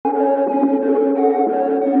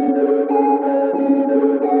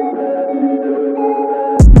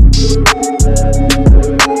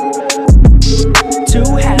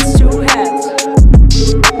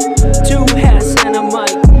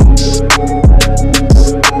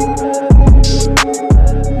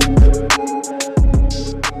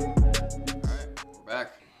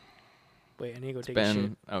take a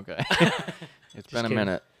shit. Okay. It's been a kidding.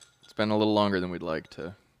 minute. It's been a little longer than we'd like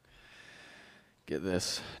to get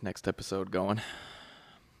this next episode going.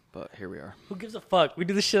 But here we are. Who gives a fuck? We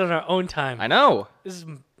do this shit on our own time. I know. This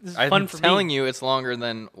is I'm fun for me. telling you, it's longer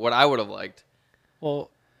than what I would have liked. Well,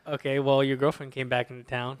 okay. Well, your girlfriend came back into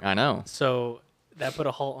town, I know. so that put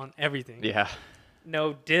a halt on everything. Yeah.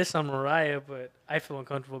 No diss on Mariah, but I feel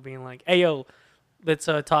uncomfortable being like, "Hey, yo, let's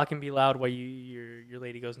talk and be loud while your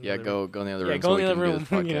lady goes in the Yeah, other room." go in the other Yeah, room go so in we the can other do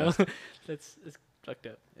this room. You know, podcast. it's fucked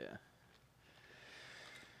up. Yeah.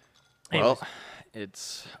 Anyways. Well,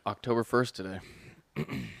 it's October 1st today.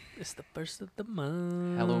 It's the first of the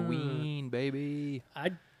month. Halloween, baby.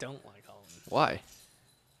 I don't like Halloween. Why?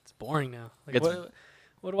 It's boring now. Like, It's-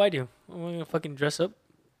 what do I do? Am I gonna fucking dress up?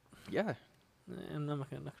 Yeah. I'm not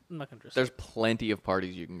gonna dress There's up. plenty of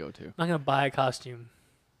parties you can go to. I'm not gonna buy a costume.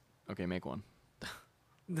 Okay, make one.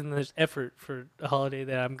 Then there's effort for a holiday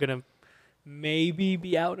that I'm gonna maybe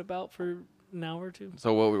be out about for an hour or two.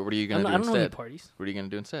 So what are you going to do I don't know any instead? parties. What are you going to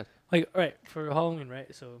do instead? Like, all right, for Halloween,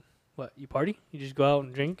 right? So, what? You party? You just go out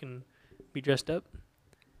and drink and be dressed up?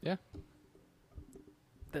 Yeah.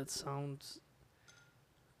 That sounds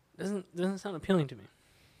doesn't sound appealing to me.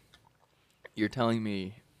 You're telling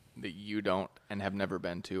me that you don't and have never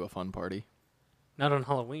been to a fun party? Not on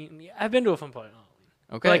Halloween. Yeah, I've been to a fun party on Halloween.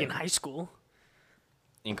 Okay. But like in high school.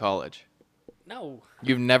 In college. No.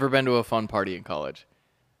 You've never been to a fun party in college?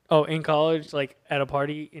 Oh, in college, like at a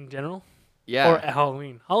party in general? Yeah. Or at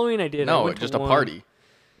Halloween? Halloween I did. I No, went to just a one party.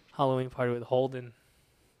 Halloween party with Holden.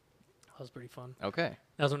 That was pretty fun. Okay.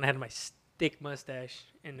 That was when I had my thick mustache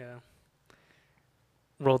and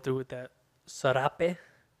rolled through with that sarape and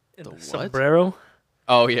The the what? sombrero.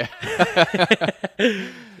 Oh, yeah.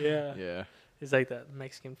 Yeah. Yeah. It's like that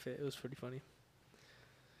Mexican fit. It was pretty funny.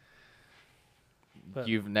 But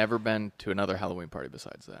You've never been to another Halloween party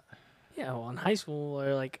besides that? yeah, well, in high school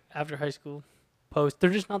or like after high school, post, they're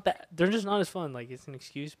just not as fun. Like it's an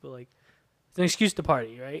excuse, but like it's an excuse to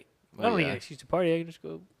party, right? I Well, don't need yeah. an excuse to party. I can just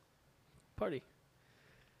go party.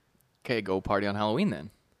 Okay, go party on Halloween then.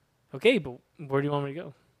 Okay, but where do you want me to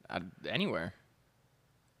go? Anywhere.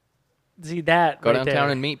 See that? Go right downtown there.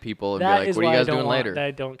 and meet people and That be like, is what are why you I guys don't doing want- later? That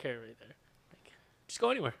I don't care right there. Like, just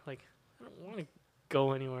go anywhere. Like, I don't want to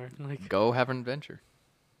go anywhere. Like, Go have an adventure.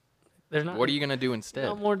 there's not. What are you going to do instead?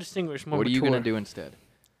 Not more distinguished. More What are you mature. going to do instead?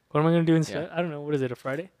 What am I gonna do instead? I don't know. What is it? A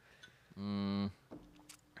Friday?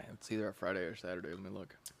 It's either a Friday or Saturday. Let me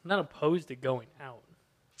look. I'm not opposed to going out.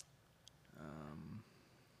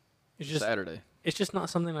 It's just Saturday. It's just not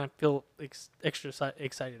something I feel extra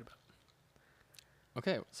excited about.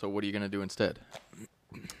 Okay, so what are you going to do instead?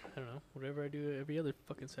 I don't know. Whatever I do every other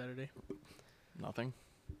fucking Saturday. Nothing?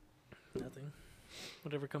 Nothing.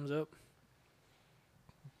 Whatever comes up.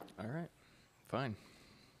 All right. Fine.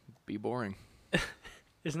 Be boring.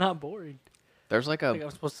 It's not boring. There's like Like a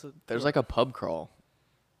I'm supposed to. there's like a pub crawl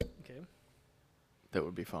Okay. that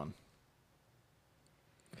would be fun.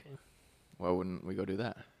 Okay. Why wouldn't we go do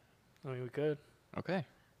that? I mean, we could. Okay.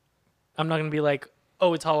 I'm not gonna be like,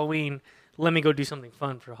 oh, it's Halloween. Let me go do something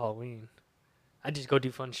fun for Halloween. I just go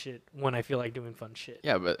do fun shit when I feel like doing fun shit.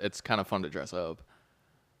 Yeah, but it's kind of fun to dress up.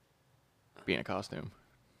 Be in a costume.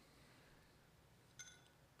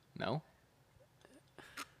 No?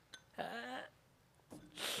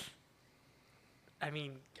 I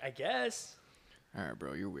mean, I guess. All right,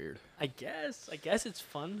 bro, you're weird. I guess it's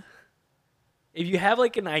fun. If you have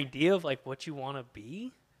like an idea of like what you want to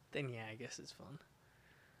be, then yeah, I guess it's fun.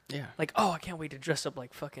 Yeah. Like, oh, I can't wait to dress up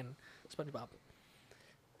like fucking SpongeBob.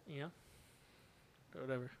 You know? Or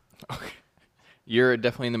whatever. Okay. You're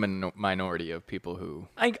definitely in the minority of people who.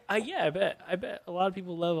 Yeah, I bet a lot of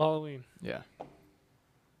people love Halloween. Yeah.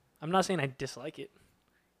 I'm not saying I dislike it.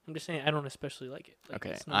 I'm just saying I don't especially like it. Like,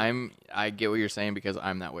 Okay. it's not- I get what you're saying because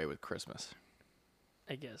I'm that way with Christmas.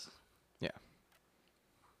 I guess. Yeah.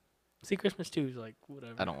 See, Christmas too is like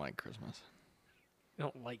whatever. I don't like Christmas. You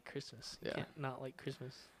don't like Christmas. You Yeah. can't not like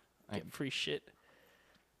Christmas. I- Get free shit.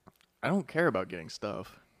 I don't care about getting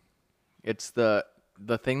stuff. It's the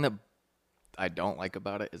thing that I don't like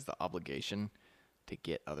about it is the obligation to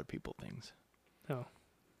get other people things. Oh.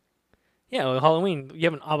 Yeah, well, Halloween, you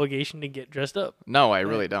have an obligation to get dressed up. No, I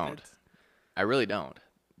really That- don't. that's- I really don't.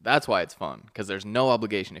 That's why it's fun, because there's no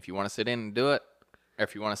obligation. If you want to sit in and do it, or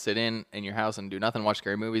if you want to sit in your house and do nothing, watch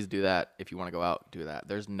scary movies, do that. If you want to go out, do that.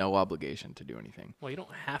 There's no obligation to do anything. Well, you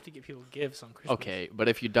don't have to get people gifts on Christmas. Okay, but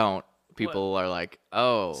if you don't, people are like,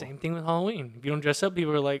 oh. Same thing with Halloween. If you don't dress up,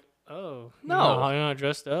 people are like, oh, No. you're not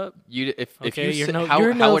dressed up. If Okay, you you're sit, no- how,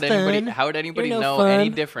 you're how no would anybody fun. how would anybody You're no know any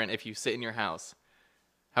fun. different if you sit in your house?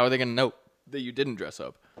 How are they gonna know that you didn't dress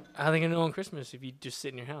up? How are they gonna know on Christmas if you just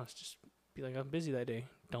sit in your house? Just be Be like, I'm busy that day.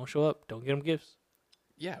 Don't show up. Don't get them gifts.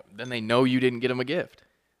 Yeah, then they know you didn't get them a gift.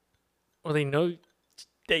 Or they know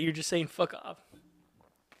that you're just saying fuck off.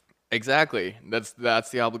 Exactly. That's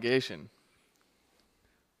the obligation.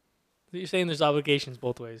 So you're saying there's obligations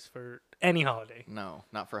both ways for any holiday. No,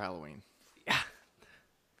 not for Halloween.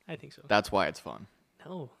 I think so. That's why it's fun.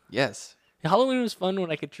 No. Yes. Halloween was fun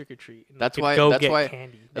when I could trick or treat. That's why. That's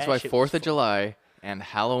why 4th of July and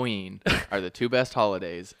Halloween are the two best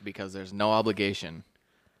holidays because there's no obligation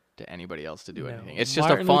to anybody else to do anything. It's just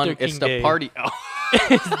Martin a fun. Luther It's King the Day. party. Oh.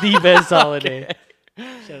 It's the best holiday.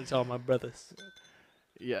 Shout out to all my brothers.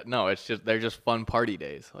 Yeah. No. It's just they're just fun party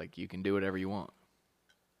days. Like you can do whatever you want.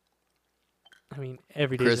 I mean,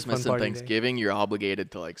 every day Christmas is a fun and party Thanksgiving, you're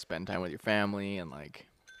obligated to like spend time with your family and like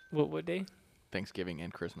day. What day? Thanksgiving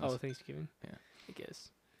and Christmas. Oh, Thanksgiving. Yeah. I guess.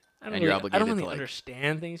 And you're I obligated don't to, really like,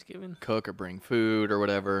 understand Thanksgiving. Cook or bring food or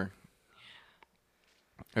whatever.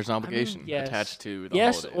 There's an obligation yes. attached to the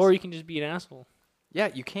Yes, holidays. or you can just be an asshole. Yeah,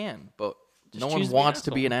 you can, but Just no one choose to be an wants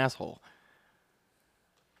to be an asshole. asshole.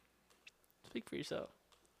 Speak for yourself.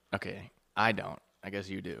 Okay, I don't. I guess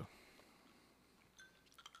you do.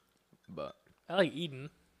 But I like eating.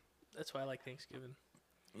 That's why I like Thanksgiving.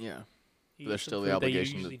 yeah, You there's eat still some the food that you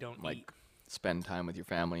obligation usually to don't like eat. spend time with your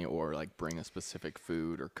family or like bring a specific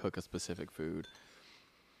food or cook a specific food.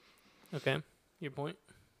 Okay, your point.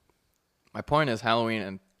 My point is Halloween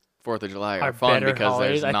and 4th of July are Are fun better because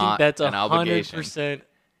holidays. there's I not think that's an obligation. 100%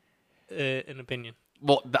 an opinion.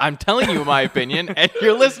 Well, I'm telling you my opinion, and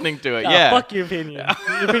you're listening to it. Nah, Yeah, fuck your opinion.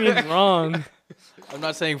 Your opinion's wrong. I'm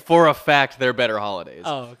not saying for a fact they're better holidays.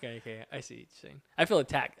 Oh, okay. I see what you're saying. I feel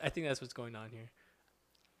attacked. I think that's what's going on here.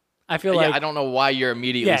 I feel Yeah, like I don't know why you're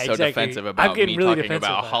immediately so exactly. defensive I'm about getting me really talking defensive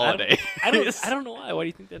about about it. holidays. I don't know why. Why do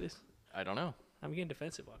you think that is? I don't know. I'm getting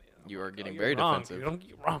defensive on it. You are getting You're very wrong, defensive. dude. Don't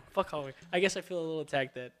get wrong. Fuck Halloween. I guess I feel a little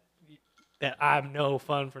attacked that I'm no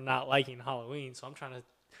fun for not liking Halloween. So I'm trying to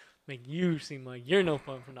make you seem like you're no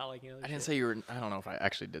fun for not liking other I didn't shit. say you were. I don't know if I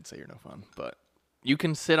actually did say you're no fun, but you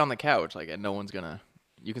can sit on the couch like, and no one's gonna.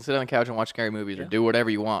 You can sit on the couch and watch scary movies or Yeah. do whatever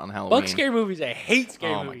you want on Halloween. Fuck scary movies. I hate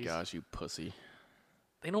scary Oh movies. my gosh, you pussy!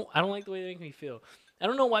 I don't like the way they make me feel. I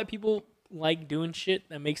don't know why people like doing shit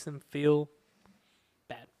that makes them feel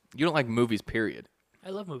bad. You don't like movies, period. I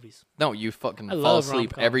love movies. No, you fucking I fall love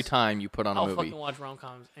asleep rom-coms. every time you put on a I'll movie. fucking watch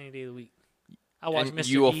rom-coms any day of the week. I watch And Mr.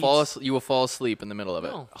 you will Deeds. you will fall asleep in the middle of it.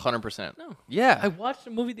 No. 100%. No. Yeah. I watched a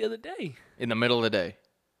movie the other day. In the middle of the day.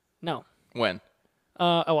 No. When?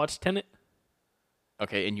 I watched Tenet.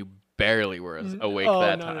 Okay, and you barely were awake oh,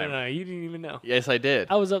 that no, time. No, you didn't even know. Yes, I did.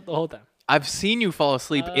 I was up the whole time. I've seen you fall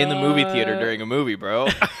asleep in the movie theater during a movie, bro.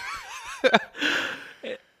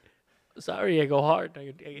 Sorry, I go hard.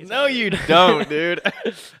 I guess No, you don't, dude.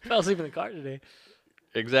 I fell asleep in the car today.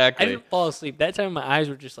 I Exactly. didn't fall asleep. That time my eyes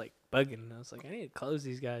were just like bugging. I was like, I need to close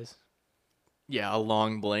these guys. Yeah, a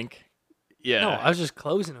long blink. Yeah. No, I was just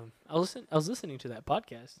closing them. I was listening to that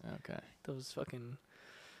podcast. Okay. Those fucking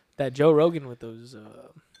that Joe Rogan with those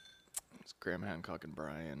It's Graham Hancock and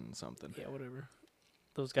Brian something. yeah, whatever.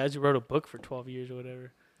 Those guys who wrote a book for 12 years or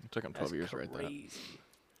whatever. It took him 12 years to write that. crazy.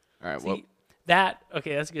 All right, See, well,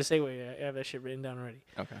 okay, that's a good segue. I have that shit written down already.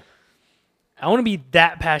 okay. I want to be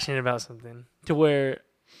that passionate about something to where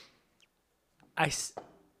I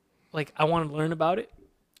want to learn about it,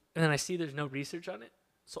 and then I see there's no research on it,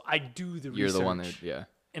 so I do the research. You're the one that, yeah.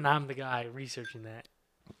 and I'm the guy researching that.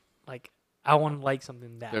 Like, I want to like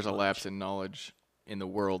something that There's a much. lapse in knowledge in the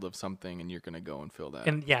world of something, and you're going to go and fill that.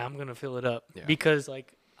 And yeah, I'm gonna fill it up Yeah. because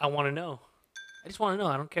like I want to know. I just want to know.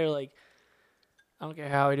 I don't care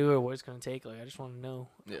how I do it or what it's gonna take. Like I just want to know.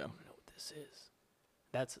 Yeah. I want to know what this is.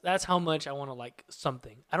 That's how much I want to like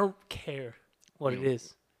something. I don't care what it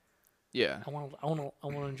is. Yeah. I want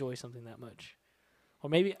to enjoy something that much. Or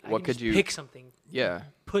maybe I What can could just you- pick something. Yeah.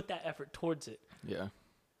 Put that effort towards it, Yeah.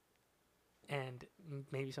 and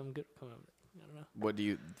maybe something good will come of it. I don't know. What do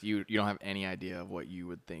you don't have any idea of what you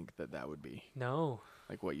would think that would be? No,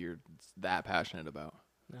 Like what you're that passionate about?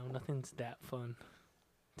 no, nothing's that fun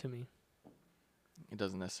to me. It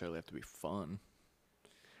doesn't necessarily have to be fun.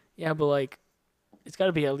 Yeah, but like, it's got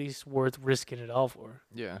to be at least worth risking it all for.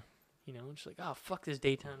 Yeah. You know, just like, oh, fuck this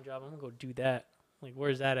daytime job. I'm going to go do that. Like,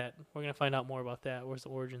 where's that at? We're going to find out more about that. Where's the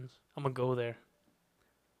origins? I'm going to go there.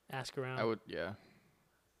 Ask around. I would.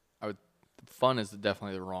 Fun is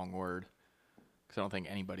definitely the wrong word. Because I don't think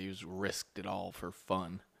anybody who's risked it all for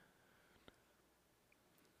fun.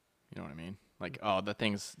 You know what I mean? Like, oh, the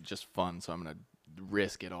thing's just fun, so I'm going to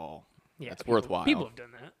risk it all. yeah, it's people- worthwhile. People have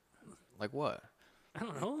done that. Like what? I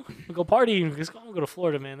don't know. We go party. I'm going to go to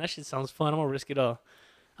Florida, man. That shit sounds fun. I'm going to risk it all.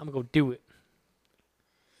 I'm going to go do it.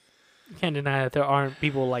 You can't deny that there aren't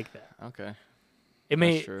people like that. Okay.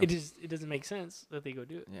 It true. it doesn't make sense that they go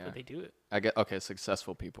do it, Yeah. but they do it. I get okay.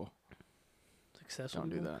 Successful people Successful don't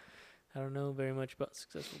do people. that. I don't know very much about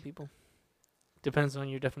successful people. Depends on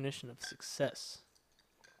your definition of success.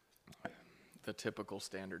 The typical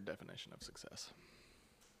standard definition of success: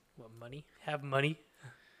 What, money? Have money?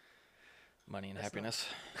 money and That's happiness.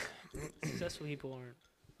 Successful people aren't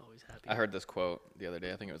always happy. I heard this quote the other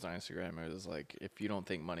day. I think it was on Instagram. It was like, "If you don't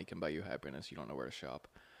think money can buy you happiness, you don't know where to shop."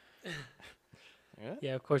 Yeah.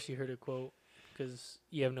 Yeah, of course you heard a quote because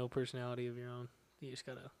you have no personality of your own. You just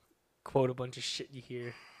gotta quote a bunch of shit you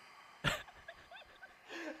hear.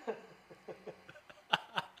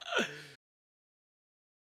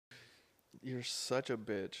 You're such a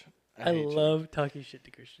bitch. I hate you. love talking shit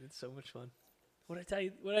to Christian. It's so much fun. What did I tell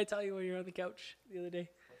you? What did I tell you when you were on the couch the other day?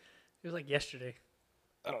 It was like yesterday.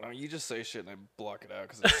 I don't know. You just say shit and I block it out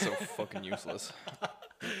because it's so fucking useless.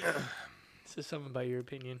 This is something about your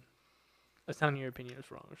opinion. I was telling you your opinion was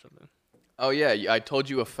wrong or something. Oh yeah, I told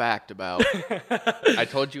you a fact about. I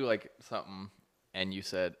told you like something, and you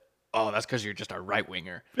said, "Oh, that's because you're just a right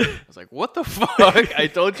winger." I was like, "What the fuck?" I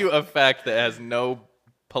told you a fact that has no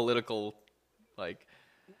political like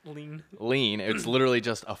Lean. lean. It's literally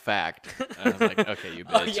just a fact. And I was like, "Okay, you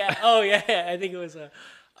bitch." Oh yeah. I think it was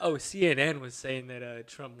CNN was saying that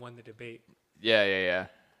Trump won the debate, Yeah.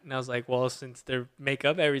 and I was like, well, since they make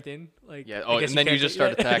up everything, like Yeah. I Oh, guess and then you can't just do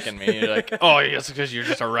start that. attacking me. You're like, "Oh, yes, because you're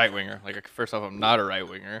just a right winger." Like, first off, I'm not a right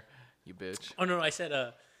winger. You bitch. Oh no, I said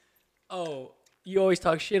you always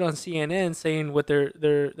talk shit on CNN saying what their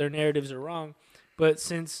narratives are wrong, but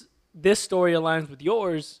since this story aligns with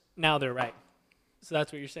yours, now they're right. So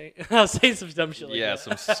that's what you're saying. I'll say some dumb shit like Yeah, that.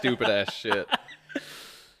 some stupid ass shit.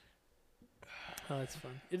 Oh, it's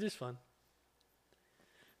fun. It is fun.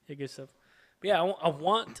 Yeah, good stuff. But yeah, I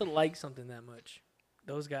want to like something that much.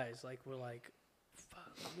 Those guys were like,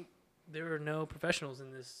 fuck, there are no professionals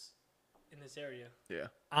in this area. Yeah.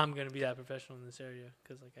 I'm gonna be that professional in this area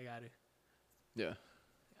because I got to. Yeah.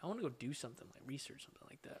 I want to go do something like research something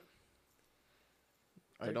like that.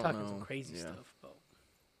 I They're don't talking know. some crazy Yeah. stuff. But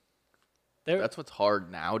That's what's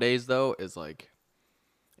hard nowadays, though, is like,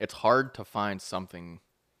 it's hard to find something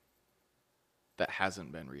that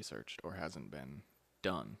hasn't been researched or hasn't been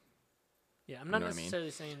done. yeah, I'm not know what I mean? necessarily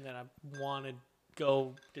saying that I want to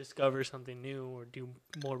go discover something new or do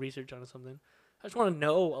more research on something. I just want to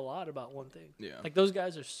know a lot about one thing. Yeah. Like those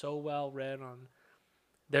guys are so well read on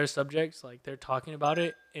their subjects. Like they're talking about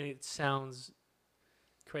it, and it sounds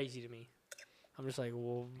crazy to me. I'm just like,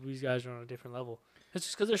 well, these guys are on a different level. It's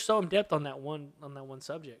just because they're so in depth on that one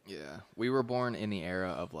subject. Yeah. We were born in the era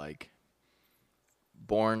of like,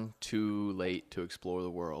 born too late to explore the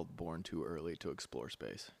world, born too early to explore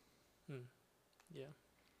space. Yeah,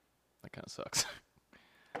 That kind of sucks.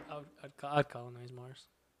 I'd colonize Mars.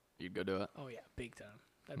 You'd go do it? Oh yeah, big time.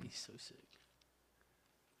 That'd be so sick.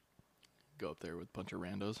 Go up there with a bunch of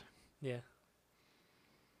randos? Yeah.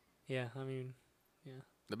 Yeah, I mean,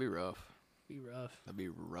 That'd be rough. be rough. That'd be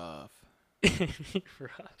rough.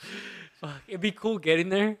 Rough. Fuck, it'd be cool getting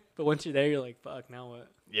there, but once you're there, you're like, fuck, now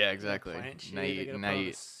what? Yeah, exactly. Plant shit, Now they you, gotta now put on you,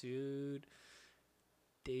 a suit.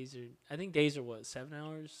 I think days are what, 7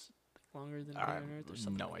 hours longer than a day I on Earth, or have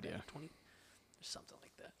something no like idea. that. 20, or something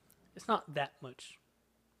like that. It's not that much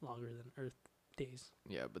longer than Earth days.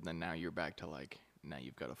 yeah, but then now you're back to like, now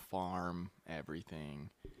you've got to farm everything.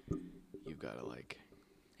 You've got to like,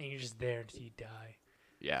 And you're just there until you die.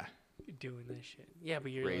 yeah, You're doing that shit. Yeah,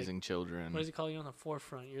 but you're raising like, children. what does it call you on the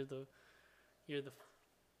forefront?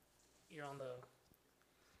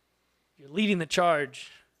 You're leading the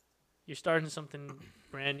charge. You're starting something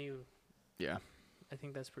brand new. Yeah. I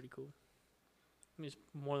think that's pretty cool. I mean, it's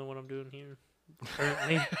more than what I'm doing here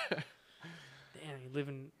currently. Damn,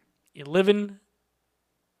 you're living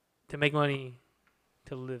to make money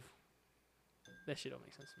to live. That shit don't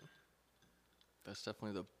make sense to me. That's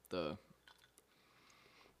definitely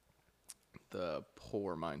the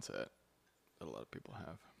poor mindset that a lot of people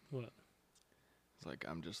have. What? It's like,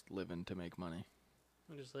 I'm just living to make money.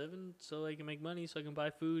 I'm just living so I can make money, so I can buy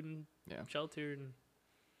food and Yeah. shelter and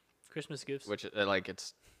Christmas gifts. Which,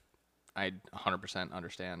 I 100%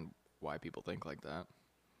 understand why people think like that.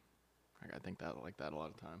 Like, I think that like that a lot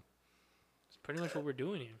of the time. It's pretty much what we're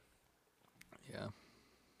doing here. Yeah.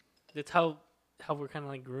 That's how we're kind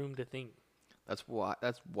of like groomed to think. That's why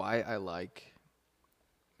I like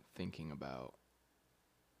thinking about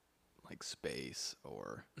like space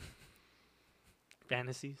or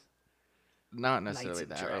Fantasies. not Knights necessarily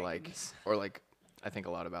and that dragons. or like I think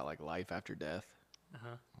a lot about like life after death. Uh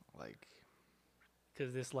huh. Like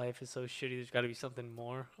because this life is so shitty. There's got to be something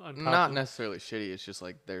more on top. Not of necessarily shitty. It's just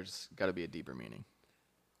like there's got to be a deeper meaning,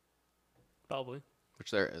 Probably.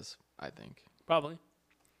 which there is, I think. Probably.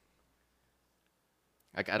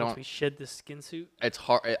 Like I Once don't. we shed the skin suit. It's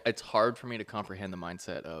hard. It's hard for me to comprehend the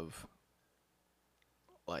mindset of,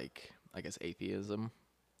 like, I guess atheism.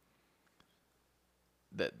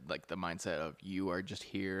 That like the mindset of you are just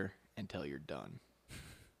here until you're done,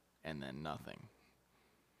 and then nothing.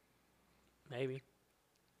 Maybe.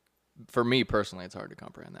 For me personally, it's hard to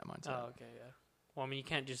comprehend that mindset. Oh, okay, yeah. Well, I mean, you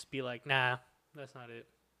can't just be like, nah, that's not it.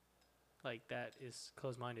 Like, that is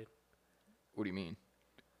closed-minded. What do you mean?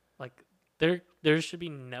 Like, there should be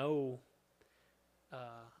no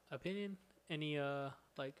opinion, any,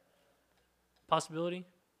 like, possibility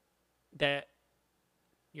that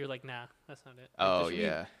you're like, nah, that's not it. Like, there Oh should be-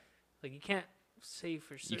 yeah, like, you can't say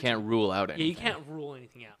for certain. you can't rule out anything. Yeah, you can't rule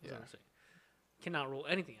anything out, is what Yeah. I'm saying. You cannot rule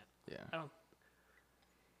anything out. Yeah. I don't,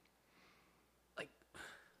 like,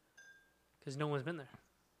 because no one's been there.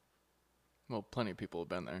 Well, plenty of people have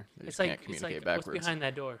been there. They It's just like can't it's communicate like backwards. what's behind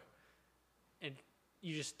that door, and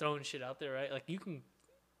you just throwing shit out there, right? Like you can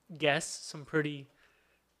guess some pretty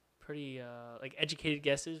like educated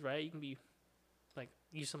guesses, right? You can be like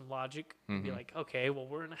use some logic and be Mhm. like, okay, well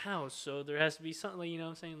we're in a house, so there has to be something. Like, you know what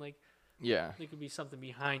I'm saying? Like Yeah. there could be something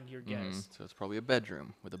behind your Mhm. guess, So it's probably a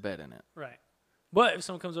bedroom with a bed in it. right? But if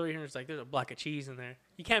someone comes over here and it's like there's a block of cheese in there,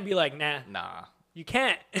 you can't be like, nah, Nah. you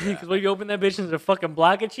can't, because when you open that bitch and there's a fucking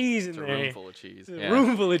block of cheese in It's a there. room full of cheese. It's a Yeah.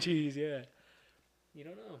 room full of cheese, yeah. You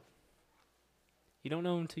don't know. You don't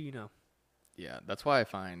know until you know. Yeah. That's why I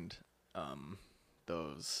find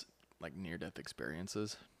those like near-death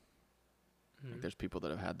experiences. Like, Mhm. there's people that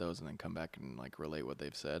have had those and then come back and like relate what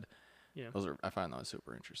they've said. Yeah. I find those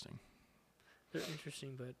super interesting. They're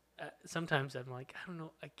interesting, but sometimes I'm like, I don't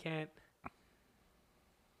know, I can't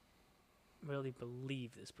really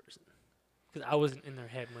believe this person because I wasn't in their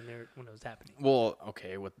head when it was happening. Well,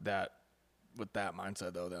 okay, with that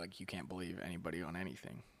mindset though, that like you can't believe anybody on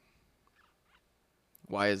anything.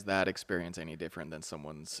 Why is that experience any different than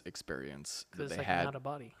someone's experience that Because they it's like had? not a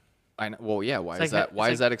body. I know, well, yeah. Why It's is like that? ha- Why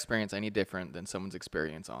it's is that experience any different than someone's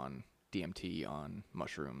experience on DMT, on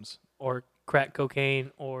mushrooms? Or crack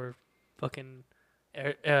cocaine or fucking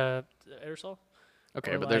aerosol.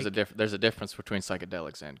 Okay, Or but like- there's a difference between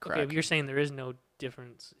psychedelics and crack. Okay, but you're saying there is no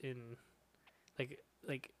difference in,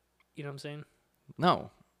 like you know what I'm saying? No,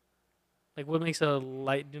 Like what makes a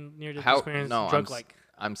light near death How- experience no, I'm drug s- like?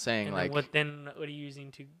 I'm saying And like then what are you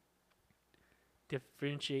using to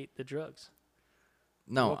differentiate the drugs?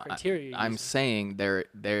 no. What criteria are you I'm using? saying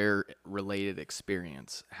their related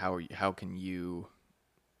experience. How can you,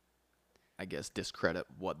 I guess, discredit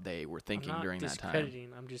what they were thinking I'm not during that time?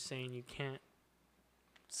 discrediting. I'm just saying you can't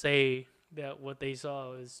say that what they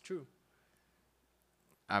saw is true.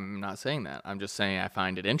 I'm not saying that. I'm just saying I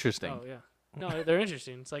find it interesting, Oh yeah. No, they're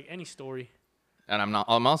interesting. It's like any story. and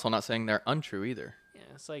I'm also not saying they're untrue either. Yeah,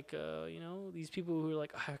 it's like you know, these people who are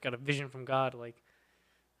like, oh, I got a vision from God. Like,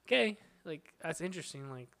 okay, like that's interesting.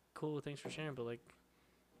 Like, cool. Thanks for sharing. But like,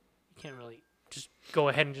 you can't really just go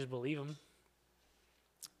ahead and just believe them.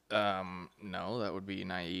 No, that would be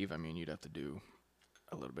naive. I mean, you'd have to do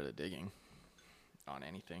a little bit of digging on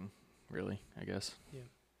anything, really, I guess.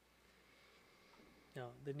 No,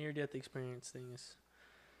 the near-death experience thing is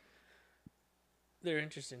they're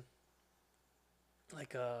interesting.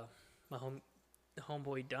 Like my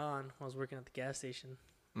homeboy Don, when I was working at the gas station.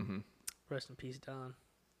 Mm-hmm. Rest in peace, Don.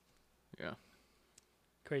 Yeah.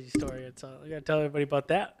 Crazy story. I gotta tell everybody about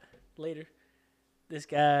that later. This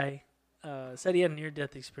guy said he had a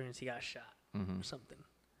near-death experience. He got shot Mm-hmm. or something,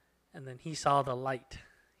 and then he saw the light.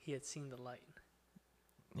 He had seen the light.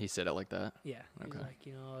 He said it like that. Yeah. He's Okay. like,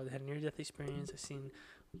 you know, I had a near-death experience. I seen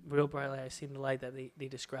real bright light. I seen the light that they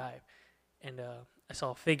describe, and I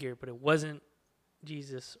saw a figure, but it wasn't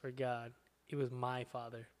Jesus or God. It was my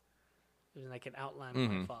father. It was like an outline of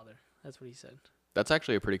my Mhm. father. That's what he said. That's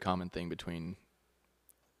actually a pretty common thing between.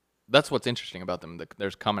 That's what's interesting about them.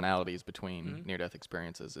 There's commonalities between Mhm. near-death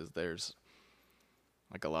experiences. Is there's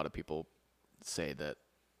like a lot of people say that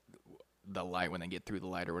the light, when they get through the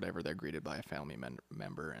light or whatever, they're greeted by a family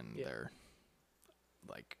member and Yeah. they're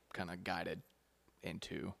like kind of guided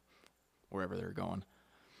into wherever they're going.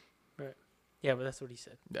 Yeah, but that's what he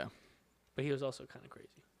said. Yeah. But he was also kind of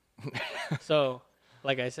crazy. So,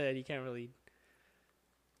 like I said, you can't really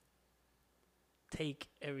take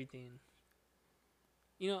everything.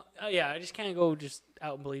 You know, yeah, I just can't go just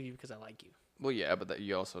out and believe you because I like you. Well, yeah, but that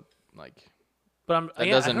you also like But that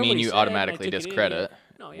yeah, I doesn't heard what mean he you said, and I automatically took it in, discredit yeah.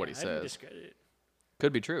 No, yeah, what he I didn't says. discredit it.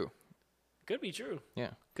 Could be true. Could be true.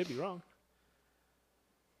 Yeah. Could be wrong.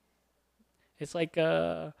 It's like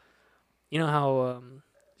you know how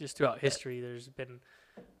just throughout history there's been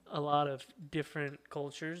a lot of different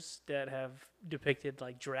cultures that have depicted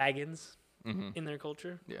like dragons Mm-hmm. in their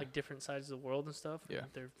culture, Yeah. like different sides of the world and stuff. Yeah. And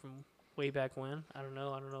they're from way back when. I don't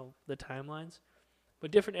know the timelines, but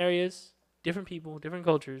different areas, different people, different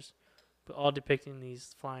cultures, but all depicting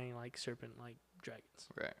these flying like serpent like dragons.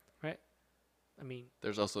 Right. I mean,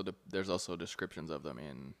 There's also descriptions of them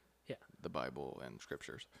in Yeah. the Bible and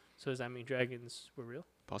scriptures. so does that mean dragons were real?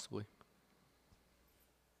 Possibly.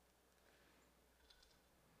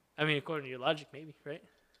 I mean, according to your logic, maybe, right?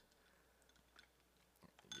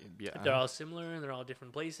 Yeah. They're all similar and they're all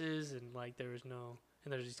different places, and like there's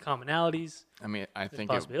these commonalities. I mean, I There's think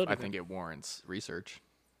possibility, I but- think it warrants research.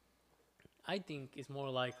 I think it's more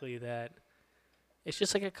likely that it's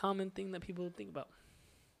just like a common thing that people think about,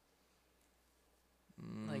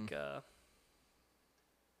 Mm.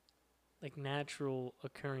 like natural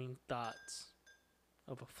occurring thoughts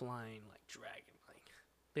of a flying like dragon, like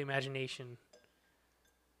the imagination.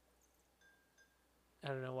 I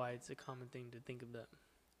don't know why it's a common thing to think of that.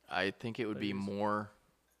 I think it would But be it is. more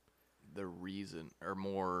the reason or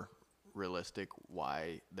more realistic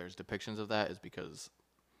why there's depictions of that is because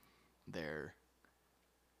there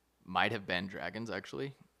might have been dragons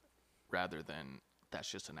actually, rather than that's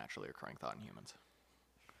just a naturally occurring thought in humans.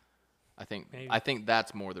 Maybe. I think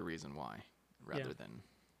that's more the reason why, rather Yeah. than.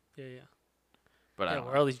 Yeah. But I Yeah, don't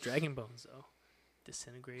where know. are all these dragon bones though?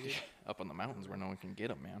 Disintegrated. Up on the mountains where no one can get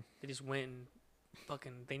them, man. They just went and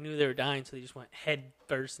fucking. They knew they were dying, so they just went head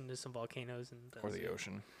first into some volcanoes and. Or that's the it.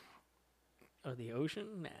 ocean. Or the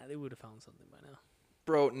ocean? Nah, they would have found something by now.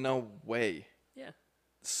 Bro, no way. Yeah.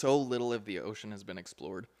 So little of the ocean has been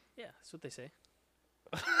explored. Yeah, that's what they say.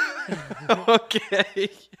 Okay.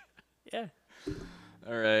 Yeah,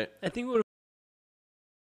 All right. I think we would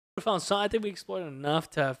have found some. I think we explored enough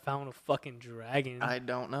to have found a fucking dragon. I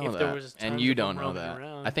don't know If that. there was And tons you of them don't know roaming that.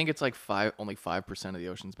 around. I think it's like only 5% of the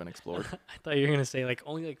ocean's been explored. I thought you were gonna say like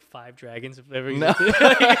only like 5 dragons have ever No. existed.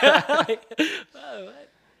 Like, oh, what?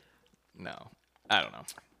 No. I don't know.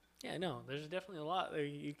 Yeah, no, there's definitely a lot that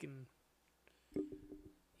you can,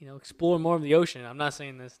 explore more of the ocean. I'm not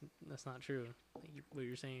saying that's not true. Like what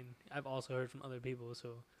you're saying, I've also heard from other people,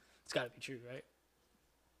 so it's got to be true, right?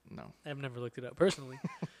 No. I've never looked it up personally,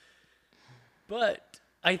 but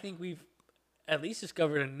I think we've at least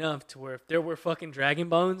discovered enough to where if there were fucking dragon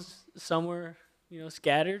bones somewhere,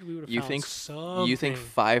 scattered, we would have You found think something. You think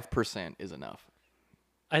 5% is enough?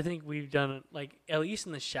 I think we've done it, like, at least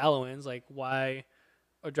in the shallow ends, like, why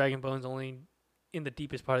are dragon bones only in the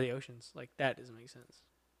deepest part of the oceans? Like, that doesn't make sense.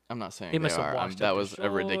 I'm not saying They they must have are. washed up That the was a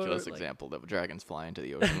ridiculous shore, like- example that dragons fly into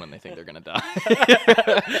the ocean when they think they're going to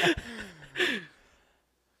die.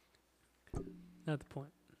 Not the point.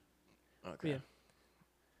 Okay. Yeah. All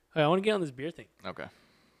right, I want to get on this beer thing. Okay.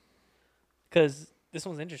 Because this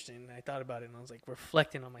one's interesting. I thought about it, and I was, like,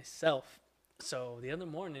 reflecting on myself. So, the other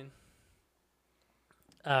morning,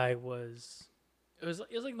 it was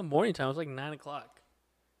like the morning time. It was like 9 o'clock.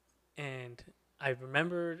 And I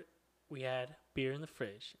remembered we had beer in the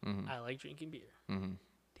fridge. Mm-hmm. I like drinking beer. Mm-hmm.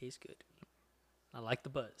 Tastes good. I like the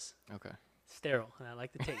buzz. Okay. Sterile, and I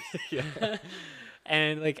like the taste. Yeah.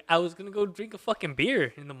 And, like, I was going to go drink a fucking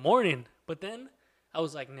beer in the morning. But then I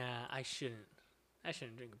was like, nah, I shouldn't. I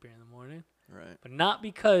shouldn't drink a beer in the morning. Right. But not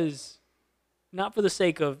for the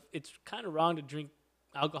sake of, it's kind of wrong to drink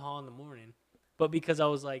alcohol in the morning. But because I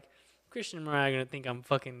was like, Christian and Mariah are going to think I'm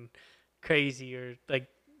fucking crazy or, like,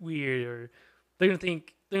 weird, or they're going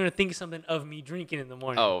to think something of me drinking in the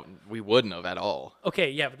morning. Oh, we wouldn't have at all.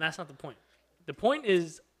 Okay, yeah, but that's not the point. The point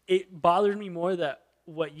is, it bothered me more that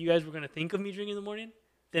what you guys were going to think of me drinking in the morning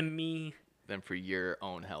than me Than for your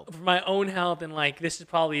own health. for my own health, and, like, this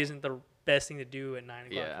probably isn't the best thing to do at 9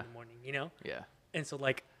 o'clock Yeah. in the morning, you know? Yeah. And so,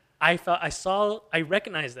 like, I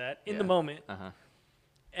recognized that in the Yeah. moment, Uh-huh.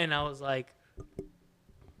 and I was like,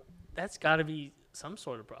 that's got to be some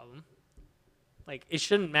sort of problem. Like, it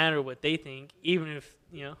shouldn't matter what they think, even if,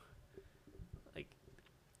 like,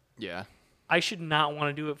 Yeah. I should not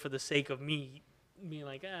want to do it for the sake of me being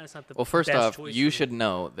like, it's not the Well, first best off, choice you for me." should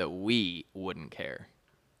know that we wouldn't care.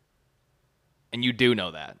 And you do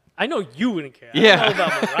know that. I know you wouldn't care. Yeah. I don't know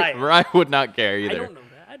about Mariah. Mariah would not care I either. don't know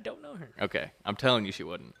that. I don't know her. Okay. I'm telling you she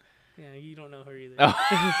wouldn't. Yeah, you don't know her either. Oh.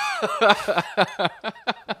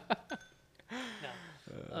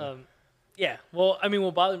 No. Yeah. Well, I mean,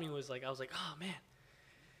 what bothered me was, like, I was like, oh man,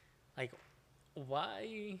 like,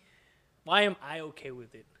 why am I okay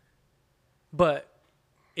with it? But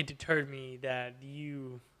it deterred me that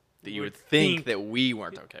you That you would think that we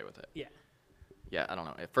weren't okay with it. Yeah. Yeah, I don't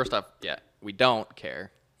know. First off, yeah, we don't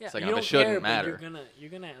care. Yeah, It's like, you no, don't this shouldn't care, matter. but you're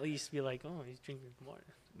gonna at least be like, oh, he's drinking more.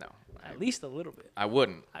 No, At least a little bit. I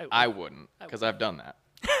wouldn't. I I would. wouldn't, I because would. I've done that.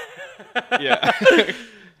 Yeah.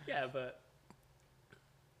 Yeah, but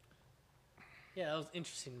yeah, that was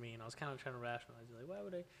interesting to me, and I was kind of trying to rationalize it.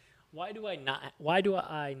 Like, why do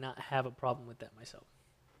I not have a problem with that myself?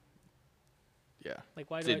 Yeah. Like,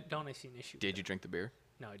 why Did- don't I see an issue? Did you drink the beer?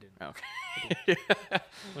 No, I didn't. Okay.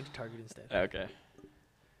 Went to Target instead, Okay.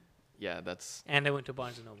 Yeah, that's. and I went to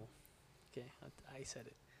Barnes and Noble. Okay, I said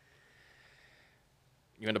it.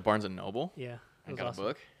 You went to Barnes and Noble Yeah, it and was got awesome. a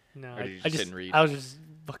book? No, Or did you I just sit and read? I was just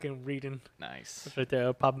fucking reading. Nice. Just right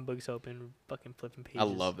there, popping books open, fucking flipping pages. I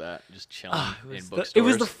love that. Just chilling Ah, in it bookstores.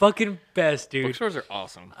 was the fucking best, dude. Bookstores are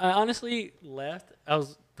awesome. I honestly left. I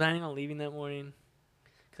was planning on leaving that morning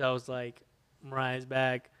because I was like, Mariah's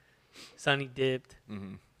back, Sonny dipped.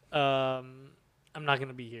 Mm-hmm. I'm not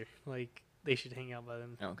gonna be here. Like, they should hang out by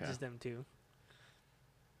them. Okay. Just them two.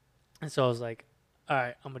 And so I was like, all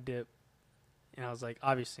right, I'm gonna dip. And I was like,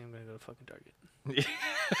 obviously, I'm gonna go to fucking Target.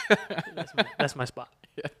 That's my spot.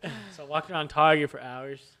 Yeah. So I walked around Target for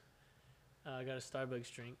hours. I got a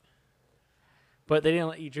Starbucks drink, but they didn't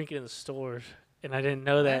let you drink it in the stores, and I didn't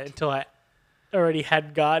know that What? until I already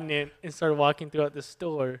had gotten it and started walking throughout the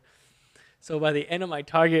store. So by the end of my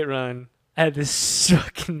Target run, I had this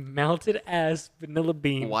fucking melted ass vanilla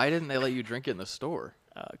bean. Why didn't they let you drink it in the store?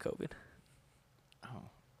 COVID. Oh.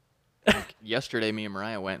 Like, yesterday, me and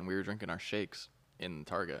Mariah went and we were drinking our shakes in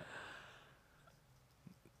Target.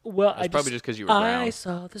 Well, It's probably just because you were brown. I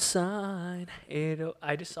saw the sign.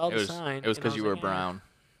 I just saw the sign. It was and I because you were like, brown.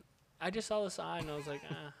 I just saw the sign. And I was like,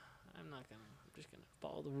 I'm not gonna. I'm just gonna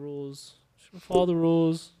follow the rules. Just gonna follow the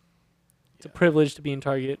rules. It's a Yeah. privilege to be in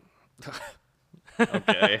Target.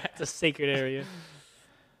 Okay. It's a sacred area.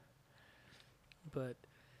 But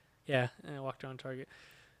yeah, and I walked around Target.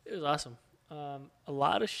 It was awesome. A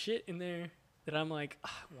lot of shit in there that I'm like, I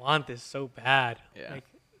want this so bad. Yeah. Like,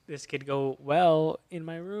 this could go well in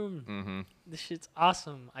my room. Mm-hmm. This shit's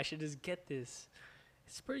awesome. I should just get this.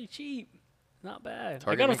 It's pretty cheap. Not bad. Target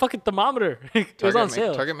I got a make- fucking thermometer. It was on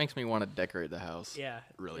sale. Target makes me want to decorate the house. Yeah.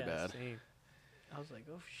 really yeah, bad. Same. I was like,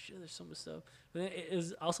 oh shit, there's so much stuff. But then it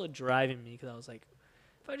was also driving me because I was like,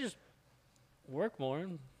 if I just work more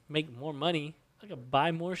and make more money, I could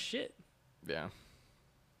buy more shit. Yeah.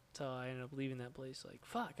 So I ended up leaving that place like,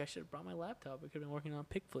 fuck, I should have brought my laptop. I could have been working on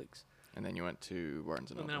PicFlix. And then you went to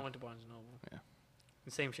Barnes and And Noble. then I went to Barnes & Noble. Yeah.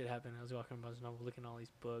 The same shit happened. I was walking around Barnes & Noble looking at all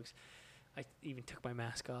these books. I even took my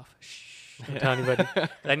mask off. Shh, don't tell anybody.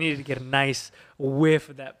 I needed to get a nice whiff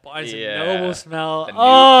of that Barnes Yeah. Noble smell. The new,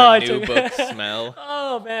 I the new took book smell.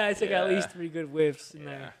 Oh man, I took at Yeah. least 3 good whiffs in Yeah.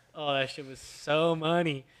 there. Oh, that shit was so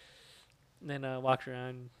money. And then I walked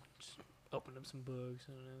around, just opened up some books.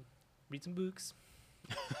 I don't know, read some books.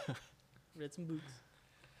 Read some books.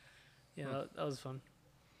 Yeah, that was fun.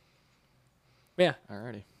 Yeah,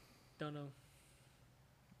 Alrighty. don't know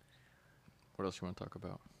What else you want to talk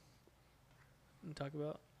about? what to talk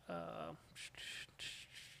about.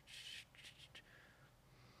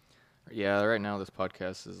 Yeah, right now this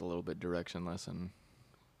podcast is a little bit directionless and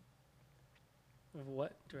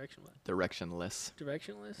What direction? What directionless.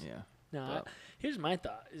 directionless? Yeah. No, But- here's my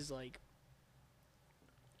thought: is like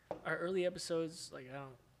our early episodes. Like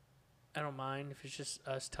I don't mind if it's just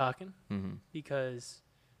us talking. Mm-hmm. Because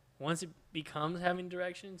once it becomes having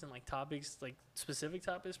directions and like topics, like specific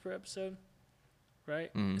topics per episode,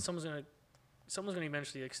 right? Mhm. Someone's gonna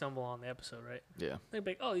eventually like stumble on the episode, right? Yeah. They'll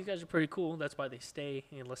be like, "Oh, these guys are pretty cool." That's why they stay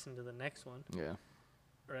and listen to the next one, Yeah.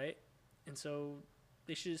 right? And so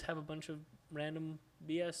they should just have a bunch of random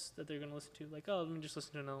BS that they're gonna listen to. Like, oh, let me just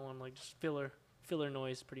listen to another one, like just filler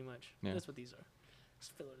noise, pretty much. Yeah. That's what these are.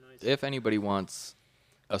 Just filler noise. If anybody wants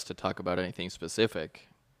us to talk about anything specific,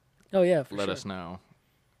 Oh yeah, for let sure. us know.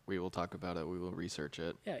 We will talk about it. We will research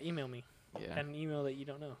it. Yeah, email me Yeah. at an email that you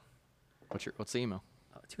don't know. What's the email?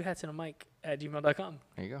 2hatsandamic@gmail.com.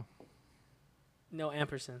 There you go. No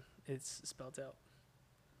ampersand. It's spelled out.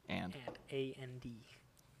 And And A-N-D.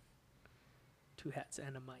 2 hats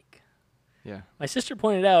and a mic. yeah. My sister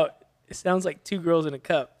pointed out it sounds like 2 girls in a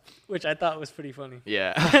cup, which I thought was pretty funny.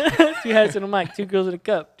 Yeah. 2 hats and a mic, 2 girls in a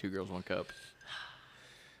cup. 2 girls, 1 cup.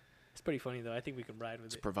 It's pretty funny though. I think we can ride with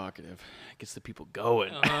It's it. provocative. It gets the people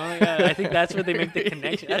going. Yeah, I think that's where they make the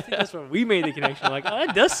connection. I think that's where we made the connection. Like, oh,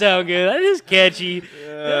 that does sound good. That is catchy.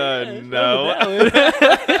 No.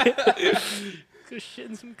 Go shit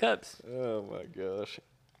in some cups. Oh my gosh.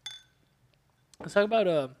 Let's talk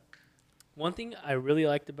about one thing I really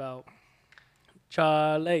liked about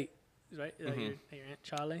Charlie. Right? Is that your aunt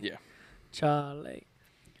Charlie? Yeah. Charlie.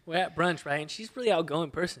 We're at brunch, right? And she's a really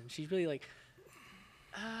outgoing person. She's really like,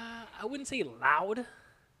 I wouldn't say loud,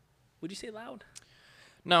 Would you say loud?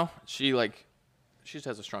 No, she just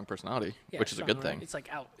has a strong personality, Yeah, which is a strong, good right? thing. It's like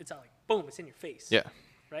out. It's out like boom. It's in your face. Yeah.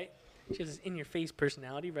 Right. She has this in your face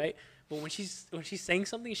personality, right? But when she's saying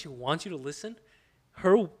something, she wants you to listen.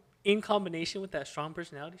 Her in combination with that strong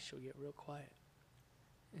personality, she'll get real quiet,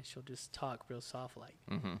 and she'll just talk real soft, like,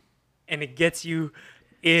 and it gets you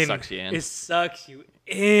in. Sucks you in. It sucks you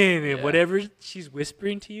in, and Yeah. whatever she's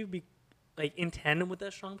whispering to you, like in tandem with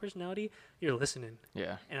that strong personality, you're listening.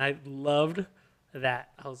 Yeah. And I loved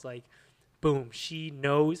that. I was like, boom, she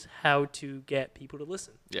knows how to get people to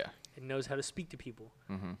listen Yeah. and knows how to speak to people.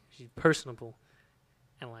 Mm-hmm. She's personable.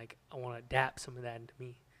 And, like, I want to adapt some of that into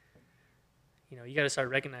me. You know, you got to start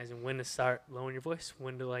recognizing when to start lowering your voice,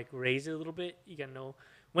 when to, like, raise it a little bit. You got to know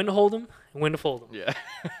when to hold them and when to fold them.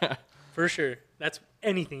 Yeah. For sure. That's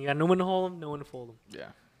anything. You got to know when to hold them, know when to fold them. Yeah.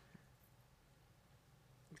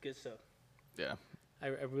 It's good stuff. Yeah. I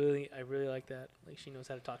really like that. Like, she knows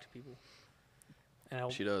how to talk to people.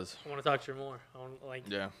 And She does. I want to talk to her more. I want, like,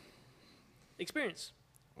 Yeah. experience.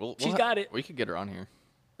 Well, She's got it. We could get her on here.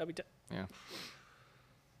 That'd be tight. Yeah.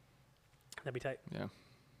 That'd be tight. Yeah.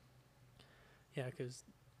 Yeah, because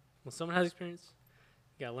when someone has experience,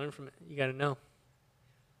 you gotta learn from it. You gotta know.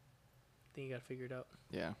 Then you gotta figure it out.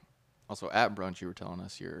 Yeah. Also, at brunch, you were telling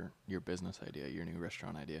us your business idea, your new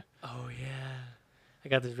restaurant idea. Oh yeah, I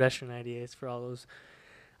got this restaurant idea. It's for all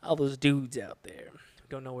those dudes out there who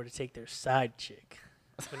don't know where to take their side chick.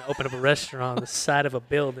 I'm gonna open up a restaurant on the side of a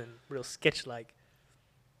building, real sketch like,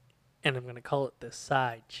 and I'm gonna call it the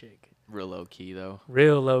Side Chick. Real low key though.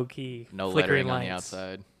 Real low key. No flickering lettering on the lights.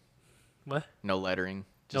 outside. What? No lettering.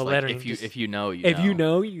 Just No like lettering, If you just- if you know, you If know. you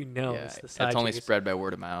know, you know. Yeah, It's the Side it's only Chick. spread by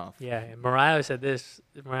word of mouth. Yeah, and Mariah said this.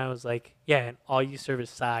 Mariah was like, "Yeah, and all you serve is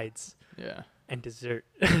sides Yeah. and dessert.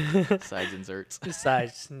 Sides and zerts. Just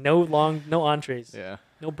sides. No entrees. Yeah.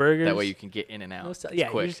 No burgers. That way you can get in and out. No It's yeah,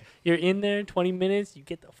 quick. you're in there 20 minutes. You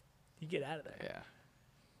get out of there. Yeah.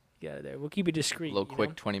 You get out of there. We'll keep it discreet. A little you quick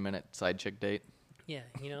know? 20-minute side chick date. Yeah,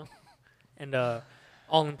 you know. And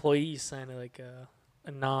all employees sign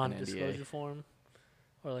a non-disclosure NDA. form,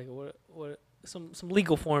 or like what some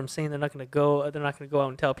legal form saying they're not gonna go out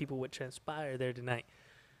and tell people what transpired there tonight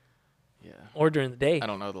Yeah. or during the day. I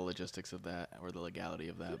don't know the logistics of that or the legality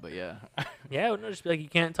of that, but yeah. Yeah, it would just be like you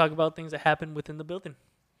can't talk about things that happen within the building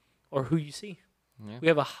or who you see. Yeah. We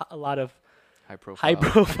have a lot of High profile.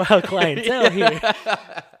 high-profile clientele here.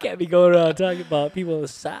 Can't be going around talking about people on the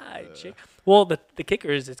side. Chick. Well, the kicker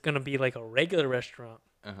is it's gonna be like a regular restaurant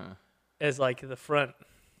Uh-huh. as like the front,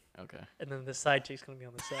 Okay. and then the side chick's gonna be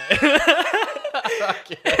on the side.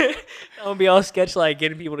 I'm gonna be all sketch like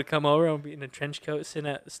getting people to come over. I'm gonna be in a trench coat,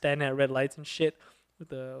 standing at red lights and shit with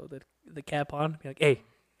the cap on. Be like, hey,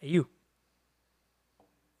 you,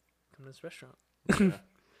 come to this restaurant. Yeah.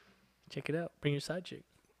 Check it out. Bring your side chick.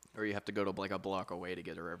 Or you have to go to like a block away to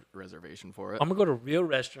get a reservation for it. I'm gonna go to real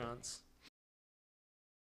restaurants,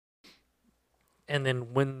 and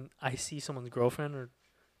then when I see someone's girlfriend or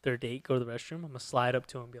their date go to the restroom, I'm gonna slide up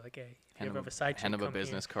to them and be like, "Hey, if you ever have a side chick, Hand of a come here.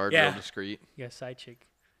 business card, Yeah. real discreet, You got a side chick,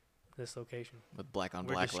 this location. with black on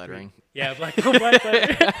We're black discreet. lettering. Yeah, black on black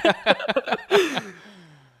lettering.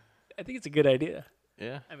 I think it's a good idea.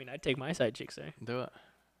 Yeah. I mean, I'd take my side chicks there. Do it.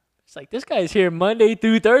 It's like this guy's here Monday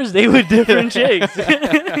through Thursday with different chicks.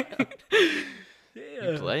 Yeah,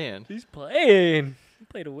 You playing. he's playing. He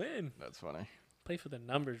play to win. That's funny. Play for the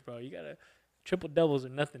numbers, bro. You gotta triple doubles or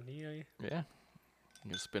nothing. You know. Yeah.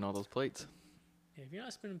 You gotta spin all those plates. Yeah, if you're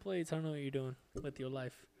not spinning plates, I don't know what you're doing with your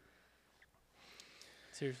life.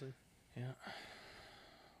 Seriously. Yeah.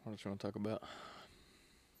 What else you want to talk about? How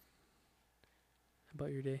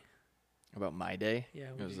about your day? About my day? Yeah,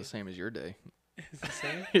 It what was do the same as your day. It's the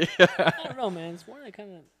same. Yeah. I don't know, man. It's more like I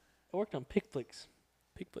worked on PickFlix.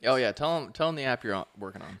 PickFlix. Oh yeah, tell them the app you're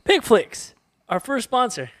working on. PickFlix, our first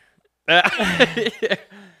sponsor.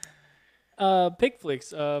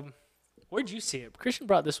 PickFlix. Where'd you see it? Christian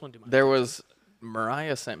brought this one to my. There was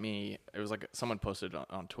Mariah sent me. It was like someone posted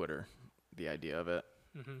on Twitter the idea of it,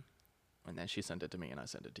 and then she sent it to me, and I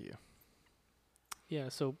sent it to you. Yeah.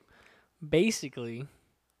 So basically,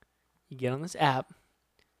 you get on this app.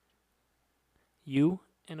 You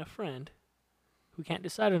and a friend who can't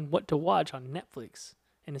decide on what to watch on Netflix,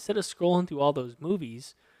 and instead of scrolling through all those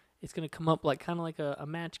movies, it's gonna come up like kind of like a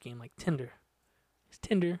match game, like Tinder. It's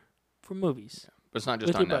Tinder for movies. But it's not just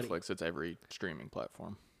With on your buddy. Netflix; it's every streaming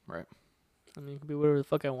platform, right? I mean, it could be whatever the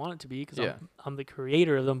fuck I want it to be because Yeah. I'm the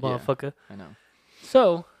creator of them, Yeah. motherfucker. I know.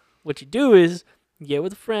 So what you do is you get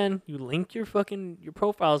with a friend, you link your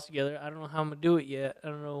profiles together. I don't know how I'm gonna do it yet. I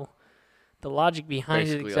don't know the logic behind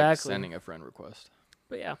Basically, it exactly. like sending a friend request.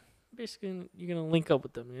 But yeah, basically you're gonna link up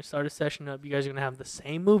with them. You start a session up. You guys are gonna have the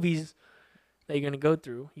same movies that you're gonna go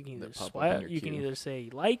through. You can either That pop up swipe. in your You can queue. either say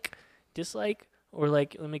like, dislike, or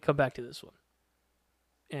like. Let me come back to this one.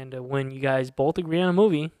 And when you guys both agree on a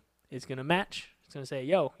movie, it's gonna match. It's gonna say,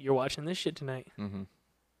 "Yo, you're watching this shit tonight. Mm-hmm.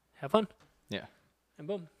 Have fun." Yeah. And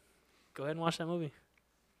boom, go ahead and watch that movie.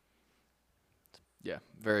 Yeah.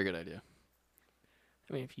 Very good idea.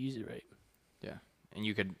 I mean, if you use it right. And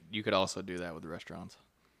you could also do that with restaurants.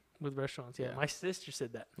 With restaurants, yeah. Yeah. My sister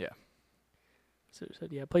said that. Yeah. So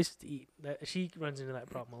said, yeah, places to eat. That she runs into that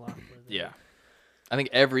problem a lot. where they- Yeah. I think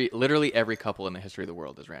literally every couple in the history of the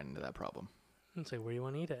world has ran into that problem. It's like, where do you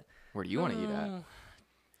want to eat at? Where do you want to eat at? Oh,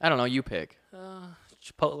 I don't know. You pick.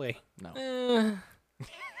 Chipotle. No.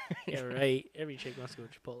 Yeah, right. Every chick wants to go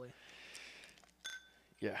to Chipotle.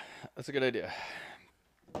 Yeah, that's a good idea.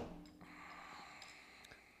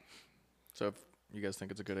 So if you guys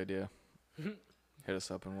think it's a good idea, hit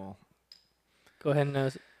us up and we'll Go ahead and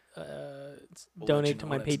let donate you to know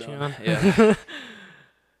my when it's done. Patreon. Yeah.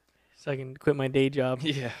 So I can quit my day job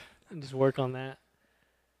Yeah. and just work on that.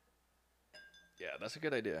 Yeah, that's a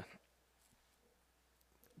good idea.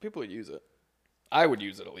 People would use it. I would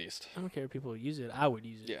use it at least. I don't care if people use it. I would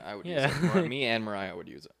use it. Yeah, I would Yeah. use it. Me and Mariah would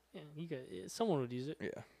use it. Yeah, you got someone would use it.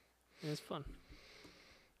 Yeah. And it's fun.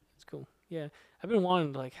 It's cool. Yeah, I've been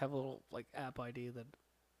wanting to like have a little like app idea that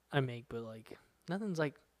I make, but like nothing's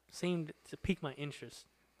like seemed to pique my interest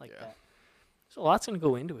like Yeah. that. So a lot's gonna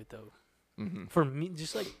go into it though. Mm-hmm. For me,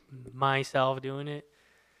 just like myself doing it,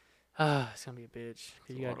 it's gonna be a bitch. 'Cause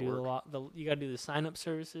It's you a gotta lot of do you gotta do the sign up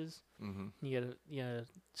services. Mm-hmm. You gotta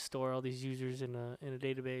store all these users in a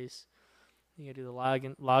database. You gotta do the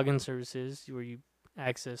login services where you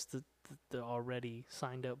access the already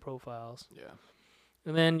signed up profiles. Yeah.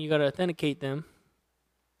 And then you got to authenticate them,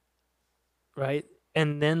 right?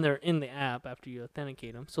 And then they're in the app after you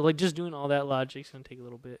authenticate them. So, like, just doing all that logic's going to take a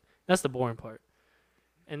little bit. That's the boring part.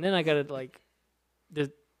 And then I got to, like,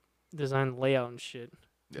 design the layout and shit.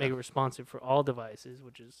 Yeah. Make it responsive for all devices,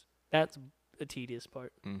 that's a tedious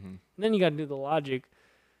part. Mm-hmm. And then you got to do the logic,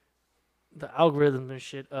 the algorithms and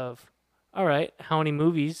shit of, all right, how many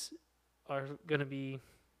movies are going to be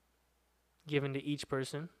given to each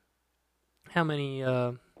person? How many,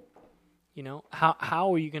 how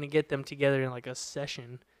are you going to get them together in like a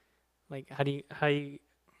session? Like, how you,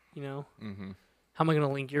 Mm-hmm. how am I going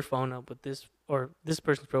to link your phone up with this or this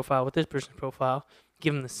person's profile with this person's profile,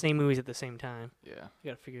 give them the same movies at the same time? Yeah.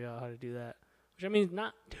 You got to figure out how to do that. Which I mean, is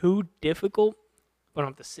not too difficult, but I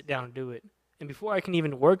have to sit down and do it. And before I can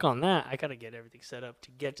even work on that, I got to get everything set up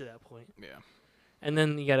to get to that point. Yeah. And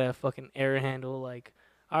then you got to fucking error handle like,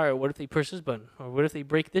 all right, what if they push this button? Or what if they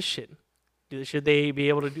break this shit? Should they be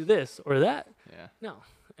able to do this or that? Yeah. No.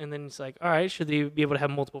 And then it's like, all right, should they be able to have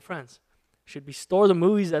multiple friends? Should we store the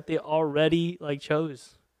movies that they already like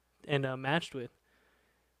chose and matched with?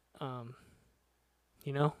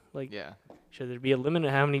 Like, Yeah. should there be a limit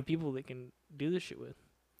on how many people they can do this shit with?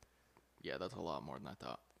 Yeah, that's a lot more than I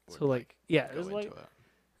thought. So like, yeah, Go there's into like it.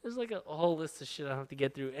 there's like a whole list of shit I have to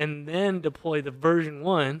get through, and then deploy the version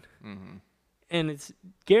 1, Mm-hmm. and it's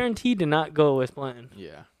guaranteed to not go as planned.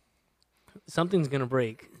 Yeah. Something's gonna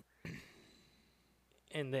break,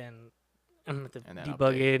 and then I'm gonna have And to then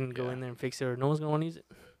debug update, it and go yeah. in there and fix it, or no one's gonna want to use it.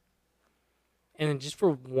 And then just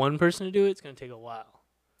for one person to do it, it's gonna take a while.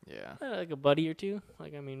 Yeah. Like a buddy or two.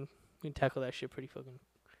 Like, I mean, we can tackle that shit pretty fucking,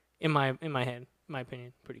 in my head, my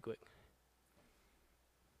opinion, pretty quick.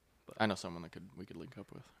 I know someone that we could link up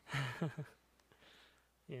with.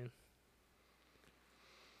 Yeah.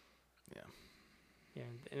 Yeah. Yeah,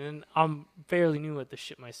 and then I'm fairly new at this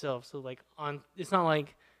shit myself, so like it's not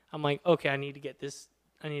like I'm like, okay, I need to get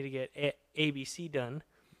ABC done.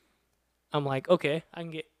 I'm like, okay, I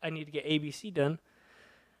need to get ABC done.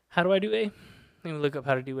 How do I do A? Let me look up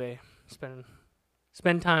how to do A.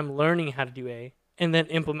 Spend time learning how to do A, and then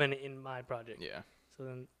implement it in my project. Yeah. So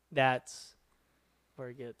then that's where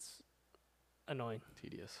it gets annoying.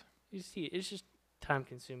 Tedious. You see, it's just time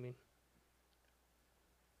consuming.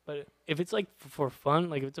 But if it's like for fun,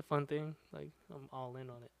 like if it's a fun thing, like I'm all in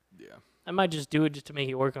on it. Yeah. I might just do it just to make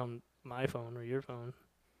it work on my phone or your phone.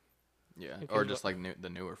 Yeah. Okay, Or but- just like the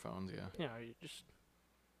newer phones. Yeah. Yeah, you just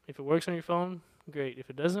if it works on your phone, great. If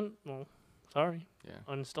it doesn't, well, sorry, Yeah.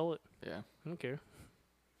 uninstall it. Yeah. I don't care.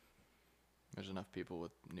 There's enough people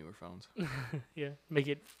with newer phones. Yeah, make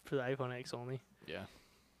it for the iPhone X only. Yeah.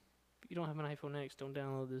 If you don't have an iPhone X, don't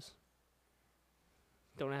download this.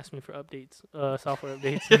 Don't ask me for updates, software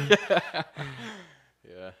updates.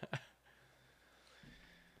 Yeah.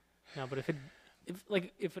 No, but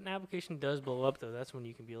if an application does blow up though, that's when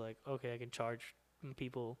you can be like, okay, I can charge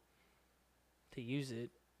people to use it.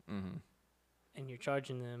 Mm-hmm. and you're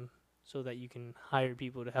charging them so that you can hire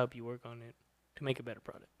people to help you work on it to make a better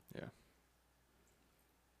product. Yeah.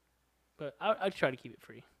 But I'd try to keep it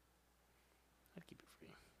free. I'd keep it free.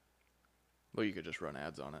 Well, you could just run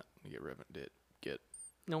ads on it and get.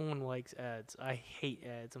 No one likes ads. I hate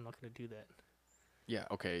ads. I'm not going to do that. Yeah,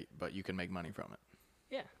 okay, but you can make money from it.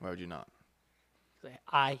 Yeah. Why would you not?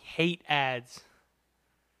 I hate ads.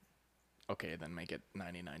 Okay, then make it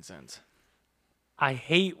 99 cents. I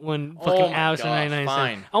hate when Oh fucking my ads are gosh, 99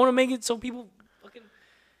 fine. cents. I want to make it so people fucking...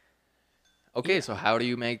 Okay, Yeah. so how do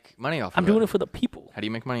you make money off of I'm it? doing it for the people. How do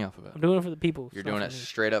you make money off of it? I'm doing it for the people. You're It's not doing for it me.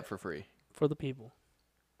 straight up for free. For the people.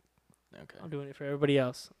 Okay. I'm doing it for everybody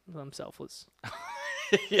else. I'm selfless.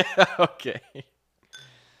 Yeah, okay.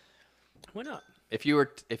 Why not? If you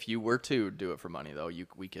were to do it for money though,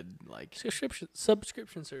 we could like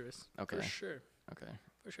Subscription service. Okay. For sure. okay.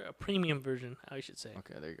 For sure. A premium version, I should say.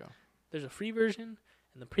 Okay, there you go. There's a free version,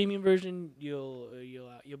 and the premium version you'll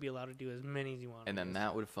be allowed to do as many as you want. And then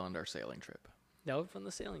that would fund our sailing trip. That would fund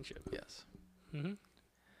the sailing trip. Yes. Mm-hmm.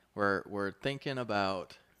 We're thinking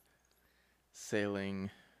about sailing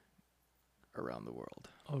around the world.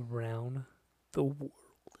 Around the world.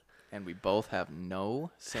 And we both have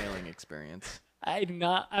no sailing experience. I do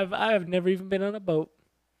not. I have never even been on a boat.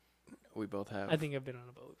 We both have I think I've been on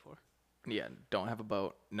a boat before. Yeah, don't have a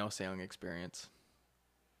boat, no sailing experience.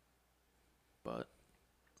 But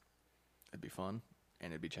it'd be fun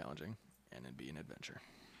and it'd be challenging and it'd be an adventure.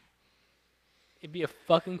 It'd be a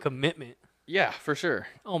fucking commitment. Yeah, for sure.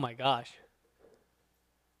 Oh my gosh.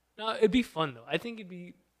 No, it'd be fun though. I think it'd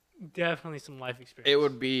be definitely some life experience. It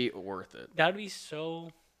would be worth it. That'd be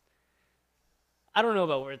so. I don't know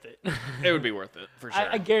about worth it. It would be worth it for sure.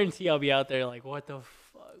 I guarantee I'll be out there like, what the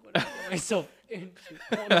fuck? What did I get myself into?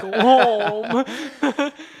 I want to go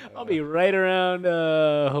home. I'll be right around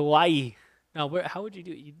Hawaii. Now, how would you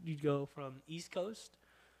do it? You'd go from East Coast.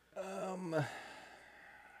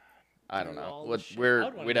 I don't do all know. the shit. I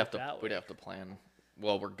would wanna We'd go have to that we'd way. have to plan.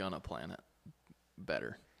 Well, we're gonna plan it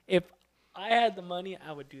better. If I had the money,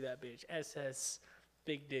 I would do that bitch. SS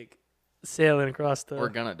Big Dick sailing across We're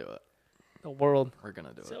gonna do it. the world. We're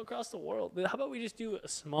gonna do Sail it. across the world. But how about we just do a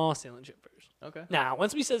small sailing trip first? Okay. Nah,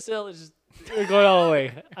 once we set sail, it's just we're going all the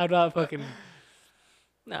way. I'm not fucking.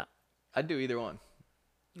 Nah, I'd do either one.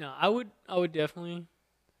 no. I would definitely.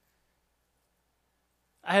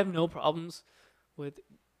 I have no problems with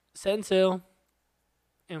setting sail,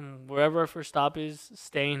 and wherever our first stop is,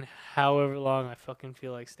 staying however long I fucking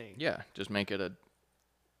feel like staying. Yeah, just make it a.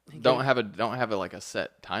 And Don't get- have it like a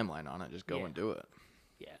set timeline on it. Just go Yeah. and do it.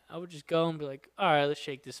 Yeah, I would just go and be like, all right, let's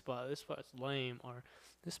shake this spot. This spot's lame, or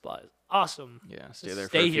this spot is awesome. Yeah, stay Let's there for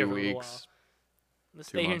stay a here few for a little weeks. Let's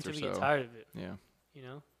 2 stay here months or until we get so. tired of it. Yeah. You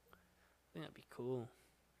know, I think that'd be cool.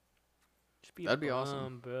 Just be That'd a be bum,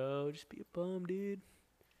 awesome. bro. Just be a bum, dude.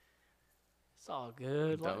 It's all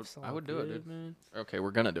good. That would- Life's all I would do it, good, dude. man. Okay,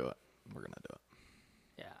 we're gonna do it. We're gonna do it.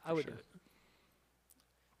 Yeah, I would sure. do it.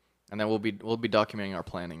 And then we'll be documenting our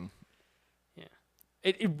planning.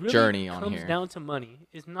 It really Journey on comes here. down to money.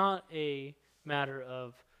 It's not a matter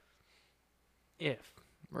of if.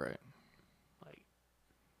 Right. Like,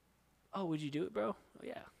 oh, would you do it, bro? Oh,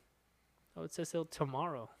 yeah. I would say sail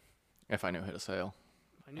tomorrow. If I knew how to sail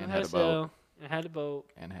If I knew And how had to a boat. sail and had a boat.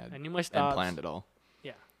 and had I knew my stops. and planned it all.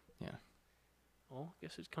 Well, I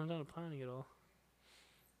guess it comes down to planning it all.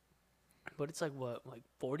 But it's like what, like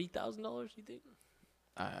 $40,000? You think?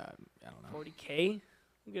 I don't know. 40K?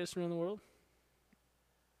 We get us around the world.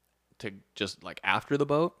 To just like after the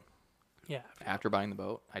boat, Yeah. after buying the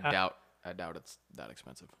boat, I doubt it's that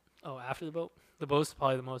expensive. Oh, after the boat. The boat's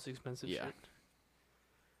probably the most expensive. Yeah. Shit.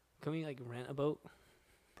 Can we like rent a boat,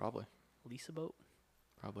 Probably. lease a boat,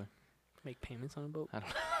 Probably. make payments on a boat? I don't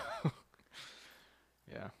know.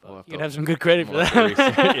 Yeah. We'll have You could to- have some good credit for we'll have to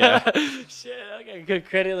that. research- yeah. Shit, I got good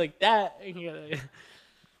credit like that. You gotta-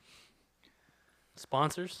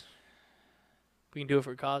 Sponsors. We can do it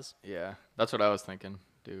for a cause. Yeah. That's what I was thinking.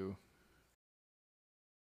 Do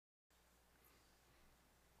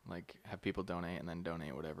like have people donate and then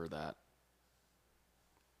donate whatever that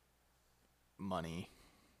money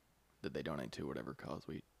that they donate to whatever cause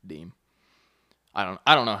we deem. I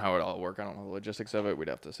don't know how it all work. I don't know the logistics of it. We'd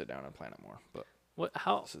have to sit down and plan it more. But What?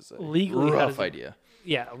 How this is a legally? How rough does it- idea.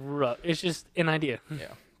 Yeah, rough. It's just an idea.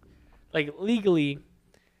 Yeah. Like legally,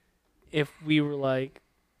 if we were like,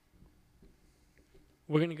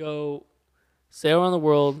 we're gonna go sail around the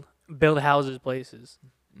world, build houses, places,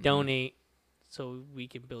 donate, so we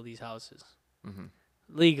can build these houses. Mm-hmm.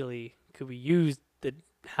 Legally, could we use the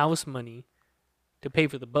house money to pay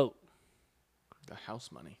for the boat? The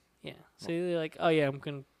house money. Yeah. So they're like, oh yeah, I'm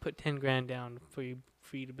gonna put 10 grand down for you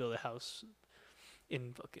for you to build a house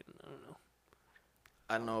in fucking, I don't know.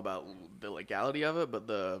 I don't know about the legality of it, but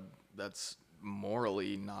that's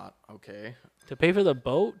morally not okay. To pay for the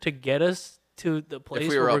boat to get us to the place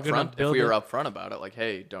where we're going to build if we were it. upfront about it, like,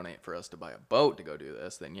 hey, donate for us to buy a boat to go do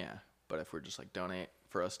this, then yeah. But if we're just like, donate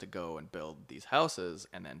for us to go and build these houses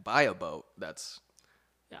and then buy a boat, that's...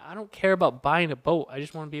 Yeah, I don't care about buying a boat. I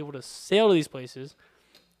just want to be able to sail to these places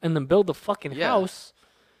and then build the fucking house.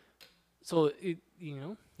 So,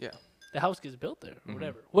 Yeah. the house gets built there, or Mhm.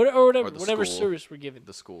 whatever. Or the Whatever school. service we're given.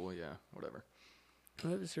 The school, yeah, whatever.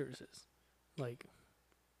 Whatever service is. Like,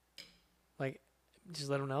 just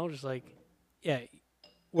let them know. Just like, yeah,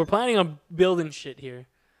 we're planning on building shit here.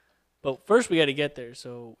 But first we got to get there.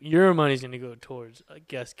 So your money's going to go towards, I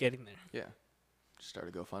guess, getting there. Yeah. Just start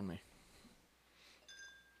a GoFundMe.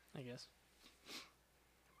 I guess.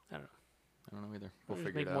 I don't know either. We'll Just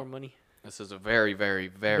figure make it more out. money. This is a very, very,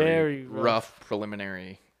 very, Very rough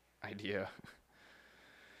preliminary idea.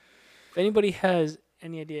 If anybody has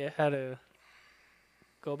any idea how to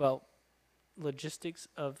go about logistics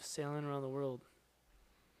of sailing around the world,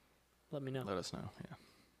 let me know. Let us know. Yeah.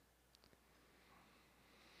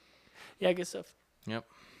 Yeah, good stuff. Yep.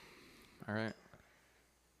 All right.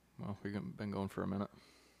 Well, we've been going for a minute.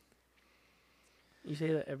 You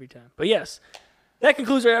say that every time. But yes, that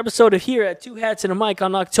concludes our episode of Here at Two Hats and a Mic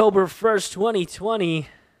on October 1st, 2020. If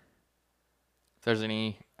there's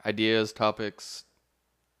any ideas, topics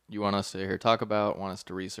you want us to hear talk about, want us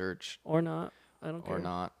to research, Or not. I don't care. or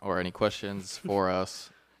not, or any questions for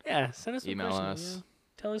us, Yeah, send us some email questions. us. Yeah.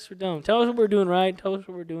 Tell us we're dumb. Tell us what we're doing right. Tell us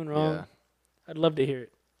what we're doing wrong. Yeah. I'd love to hear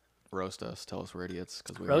it. Roast us. Tell us we're idiots.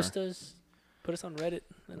 Cause we Roast are. us. Put us on Reddit.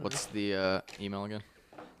 I don't What's the email again?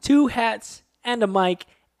 know.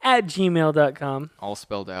 2hatsandamic@gmail.com. All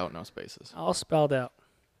spelled out, no spaces. All spelled out.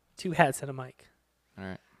 2 hats and a mic. All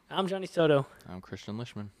right. I'm Johnny Soto, I'm Christian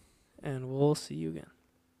Lishman. and we'll see you again.